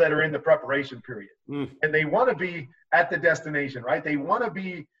people that are in the preparation period and they want to be at the destination, right? They want to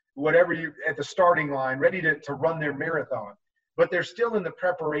be whatever you at the starting line, ready to run their marathon, but they're still in the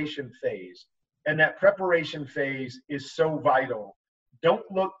preparation phase. And that preparation phase is so vital. Don't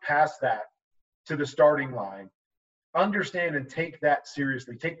look past that to the starting line. Understand and take that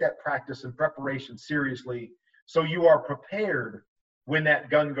seriously. Take that practice and preparation seriously so you are prepared when that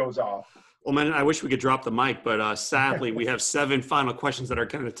gun goes off. Well, man, I wish we could drop the mic, but sadly, we have 7 final questions that are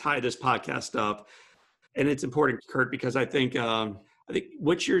going to tie this podcast up. And it's important, Kurt, because I think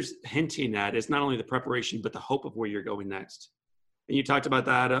what you're hinting at is not only the preparation, but the hope of where you're going next. And you talked about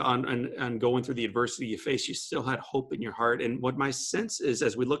that on going through the adversity you faced. You still had hope in your heart. And what my sense is,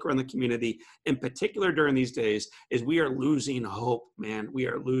 as we look around the community, in particular during these days, is we are losing hope, man. We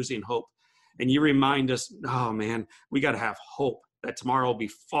are losing hope. And you remind us, oh, man, we got to have hope that tomorrow will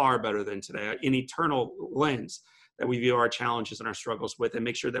be far better than today, an eternal lens that we view our challenges and our struggles with, and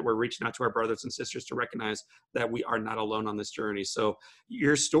make sure that we're reaching out to our brothers and sisters to recognize that we are not alone on this journey. So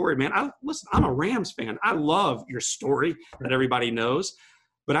your story, man, I'm a Rams fan. I love your story that everybody knows,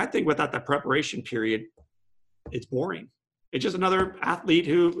 but I think without that preparation period, it's boring. It's just another athlete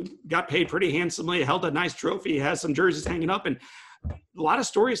who got paid pretty handsomely, held a nice trophy, has some jerseys hanging up, and a lot of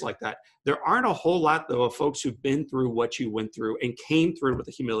stories like that. There aren't a whole lot, though, of folks who've been through what you went through and came through with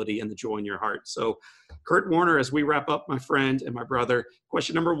the humility and the joy in your heart. So, Kurt Warner, as we wrap up, my friend and my brother,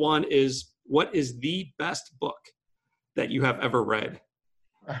 question number 1 is, what is the best book that you have ever read?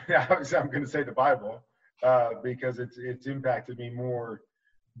 Obviously, I'm going to say the Bible because it's impacted me more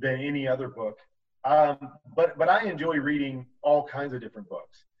than any other book. But I enjoy reading all kinds of different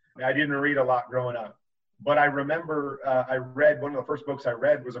books. I didn't read a lot growing up. But I remember I read, one of the first books I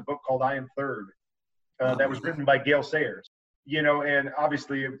read was a book called I Am Third that was written by Gale Sayers. And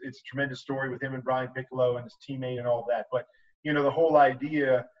obviously it's a tremendous story with him and Brian Piccolo and his teammate and all of that. But, the whole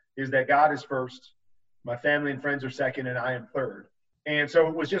idea is that God is first, my family and friends are second, and I am third. And so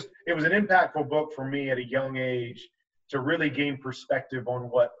it was an impactful book for me at a young age to really gain perspective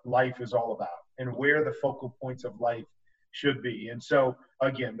on what life is all about and where the focal points of life should be. And so,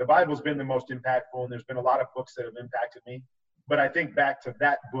 again, the Bible's been the most impactful, and there's been a lot of books that have impacted me. But I think back to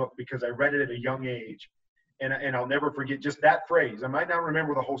that book because I read it at a young age, and I'll never forget just that phrase. I might not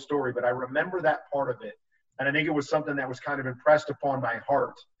remember the whole story, but I remember that part of it. And I think it was something that was kind of impressed upon my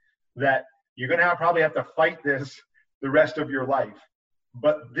heart, that you're going to probably have to fight this the rest of your life.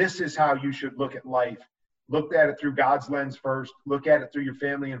 But this is how you should look at life. Look at it through God's lens first. Look at it through your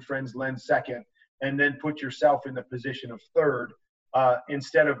family and friends' lens second. And then put yourself in the position of third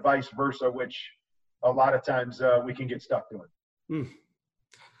instead of vice versa, which a lot of times we can get stuck doing.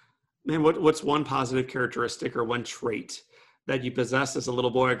 Man, what's one positive characteristic or one trait that you possessed as a little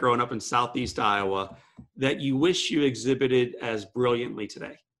boy growing up in Southeast Iowa that you wish you exhibited as brilliantly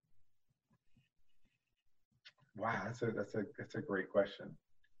today? Wow, that's a great question.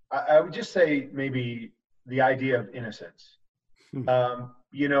 I would just say maybe the idea of innocence. We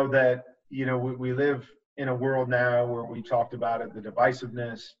live in a world now where we talked about it, the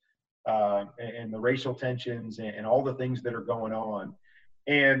divisiveness and the racial tensions and all the things that are going on.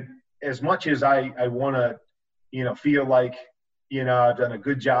 And as much as I want to, feel like, I've done a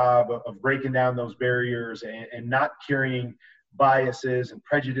good job of breaking down those barriers and not carrying biases and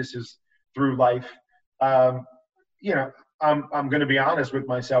prejudices through life, I'm going to be honest with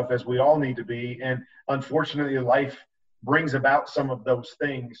myself, as we all need to be. And unfortunately, life brings about some of those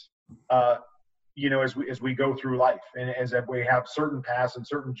things, as we go through life, and as we have certain paths and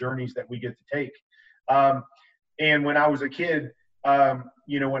certain journeys that we get to take. And when I was a kid,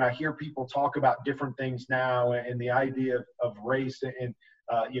 when I hear people talk about different things now and the idea of race and,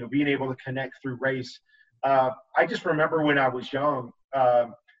 being able to connect through race, I just remember when I was young,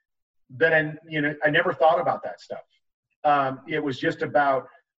 that I never thought about that stuff. It was just about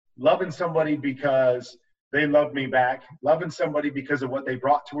loving somebody because they loved me back, loving somebody because of what they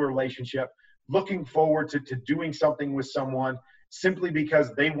brought to a relationship, looking forward to doing something with someone simply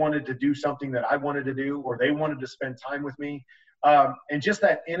because they wanted to do something that I wanted to do, or they wanted to spend time with me. And just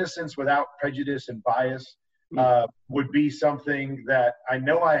that innocence without prejudice and bias would be something that I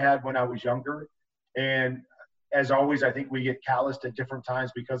know I had when I was younger. And as always, I think we get calloused at different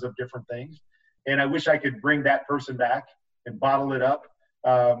times because of different things. And I wish I could bring that person back and bottle it up,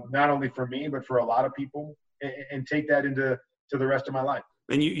 not only for me, but for a lot of people, and take that into the rest of my life.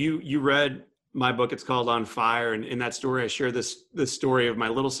 And you read my book. It's called On Fire. And in that story, I share this story of my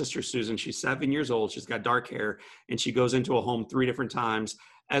little sister, Susan. She's 7 years old. She's got dark hair, and she goes into a home 3 different times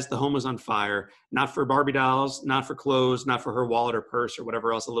as the home is on fire, not for Barbie dolls, not for clothes, not for her wallet or purse or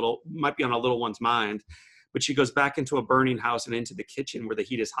whatever else might be on a little one's mind. But she goes back into a burning house and into the kitchen where the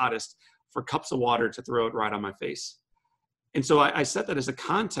heat is hottest for cups of water to throw it right on my face. And so I set that as a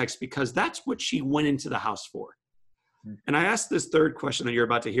context because that's what she went into the house for. And I asked this third question that you're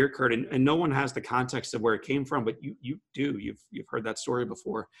about to hear, Kurt, and no one has the context of where it came from, but you do. You've heard that story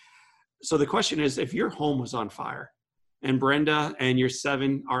before. So the question is, if your home was on fire and Brenda and your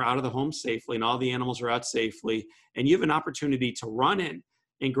 7 are out of the home safely and all the animals are out safely, and you have an opportunity to run in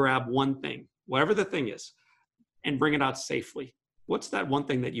and grab one thing, whatever the thing is, and bring it out safely, what's that one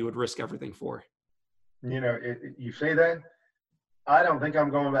thing that you would risk everything for? You say that, I don't think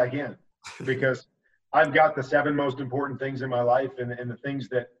I'm going back in because I've got the 7 most important things in my life and the things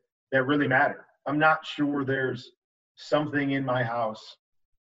that really matter. I'm not sure there's something in my house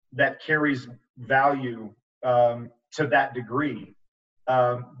that carries value to that degree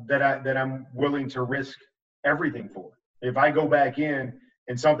that I'm willing to risk everything for. If I go back in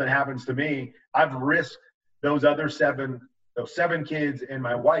and something happens to me, I've risked those 7 kids and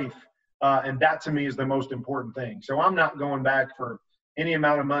my wife, and that to me is the most important thing. So I'm not going back for any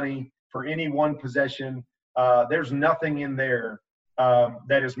amount of money, for any one possession. There's nothing in there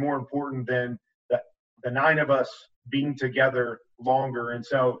that is more important than the 9 of us being together longer. And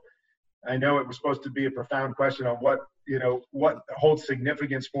so I know it was supposed to be a profound question on what holds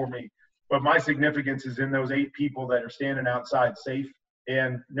significance for me, but my significance is in those 8 people that are standing outside safe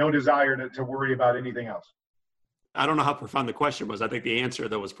and no desire to worry about anything else. I don't know how profound the question was. I think the answer,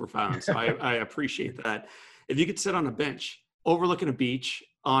 though, was profound. So I appreciate that. If you could sit on a bench overlooking a beach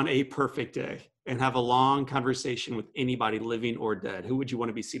on a perfect day and have a long conversation with anybody living or dead, who would you want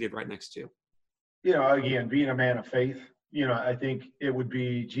to be seated right next to? Again, being a man of faith, I think it would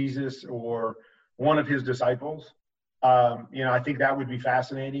be Jesus or one of his disciples. I think that would be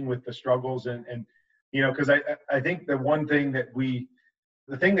fascinating with the struggles and because I think the one thing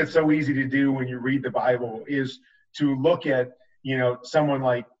the thing that's so easy to do when you read the Bible is to look at, someone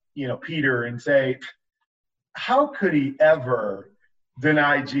like, Peter and say, how could he ever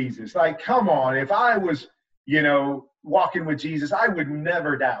deny Jesus? Like, come on, if I was, walking with Jesus, I would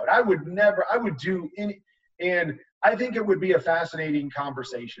never doubt. I would do any, and I think it would be a fascinating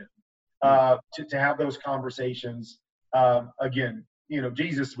conversation to have those conversations. Again,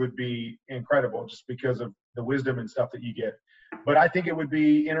 Jesus would be incredible just because of the wisdom and stuff that you get. But I think it would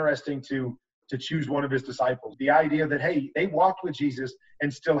be interesting to choose one of his disciples. The idea that, hey, they walked with Jesus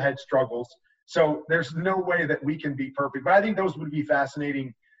and still had struggles. So there's no way that we can be perfect. But I think those would be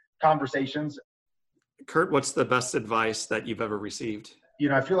fascinating conversations. Kurt, what's the best advice that you've ever received?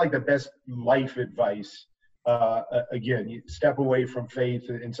 I feel like the best life advice, again, you step away from faith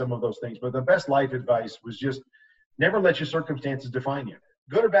and some of those things. But the best life advice was just never let your circumstances define you.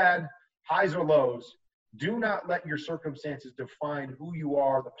 Good or bad, highs or lows. Do not let your circumstances define who you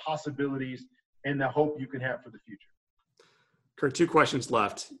are, the possibilities, and the hope you can have for the future. Kurt, 2 questions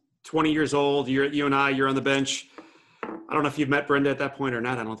left. 20 years old, you and you're on the bench. I don't know if you've met Brenda at that point or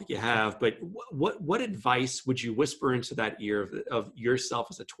not. I don't think you have. But what advice would you whisper into that ear of yourself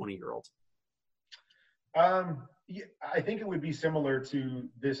as a 20-year-old? I think it would be similar to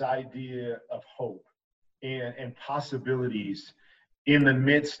this idea of hope and possibilities in the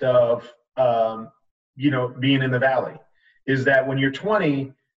midst of being in the valley. Is that when you're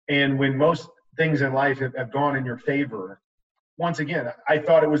 20 and when most things in life have gone in your favor, once again, I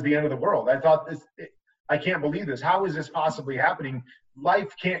thought it was the end of the world. I thought I can't believe this. How is this possibly happening?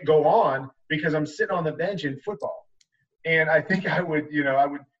 Life can't go on because I'm sitting on the bench in football. And I think I would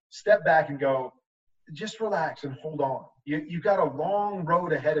step back and go, just relax and hold on. You've got a long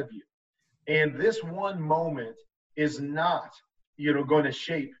road ahead of you. And this one moment is not, going to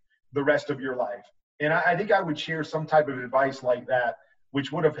shape the rest of your life. And I think I would share some type of advice like that,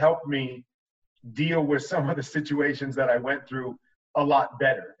 which would have helped me deal with some of the situations that I went through a lot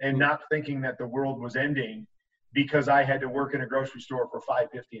better, and not thinking that the world was ending because I had to work in a grocery store for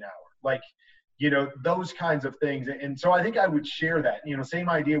 $5.50 an hour. Like, those kinds of things. And so I think I would share that, same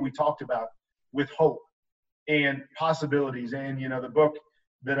idea we talked about with hope and possibilities. And, the book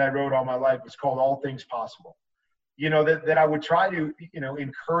that I wrote all my life was called All Things Possible. That I would try to,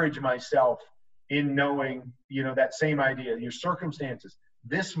 encourage myself in knowing, that same idea, your circumstances,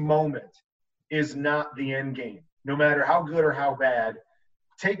 this moment is not the end game. No matter how good or how bad,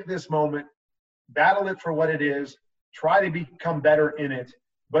 take this moment, battle it for what it is, try to become better in it,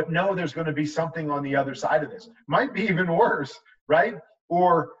 but know there's going to be something on the other side of this. Might be even worse, right?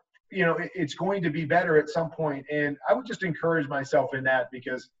 Or, it's going to be better at some point. And I would just encourage myself in that,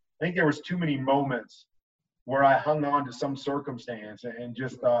 because I think there was too many moments where I hung on to some circumstance and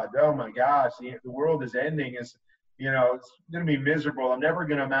just thought, oh my gosh, the world is ending. It's going to be miserable. I'm never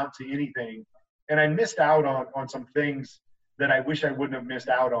going to amount to anything. And I missed out on some things that I wish I wouldn't have missed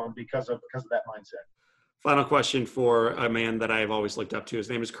out on because of that mindset. Final question for a man that I have always looked up to. His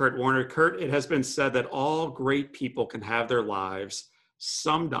name is Kurt Warner. Kurt, it has been said that all great people can have their lives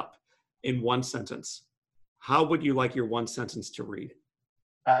summed up in one sentence. How would you like your one sentence to read?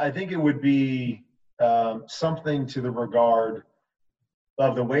 I think it would be something to the regard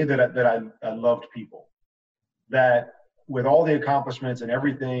of the way that I loved people. That with all the accomplishments and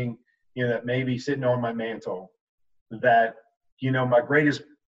everything, that may be sitting on my mantle, that, my greatest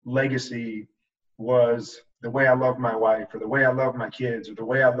legacy was the way I loved my wife, or the way I loved my kids, or the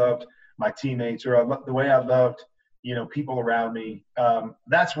way I loved my teammates, or the way I loved, people around me.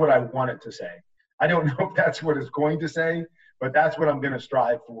 That's what I wanted to say. I don't know if that's what it's going to say, but that's what I'm going to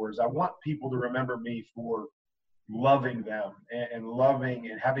strive for. Is I want people to remember me for loving them and loving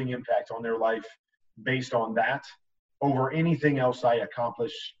and having impact on their life based on that over anything else I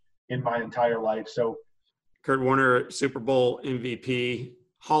accomplish in my entire life. So, Kurt Warner, Super Bowl MVP,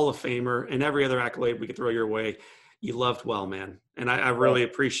 Hall of Famer, and every other accolade we could throw your way. You loved well, man. And I really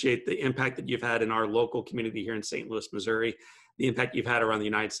appreciate the impact that you've had in our local community here in St. Louis, Missouri, the impact you've had around the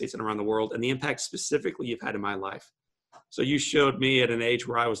United States and around the world, and the impact specifically you've had in my life. So you showed me at an age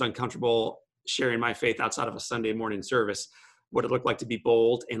where I was uncomfortable sharing my faith outside of a Sunday morning service, what it looked like to be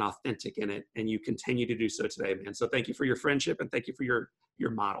bold and authentic in it. And you continue to do so today, man. So thank you for your friendship, and thank you for your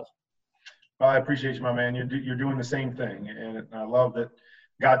model. Well, I appreciate you, my man. You're doing the same thing. And I love that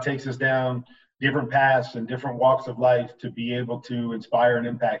God takes us down different paths and different walks of life to be able to inspire and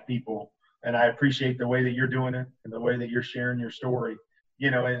impact people. And I appreciate the way that you're doing it and the way that you're sharing your story,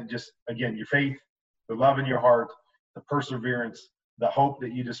 and just, again, your faith, the love in your heart, the perseverance, the hope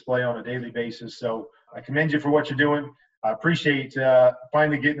that you display on a daily basis. So I commend you for what you're doing. I appreciate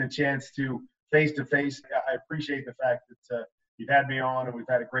finally getting a chance to face-to-face. I appreciate the fact that you've had me on and we've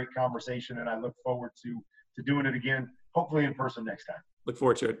had a great conversation, and I look forward to doing it again, hopefully in person next time. Look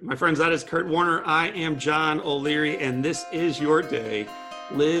forward to it. My friends, that is Kurt Warner. I am John O'Leary, and this is your day.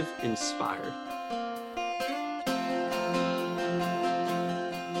 Live inspired.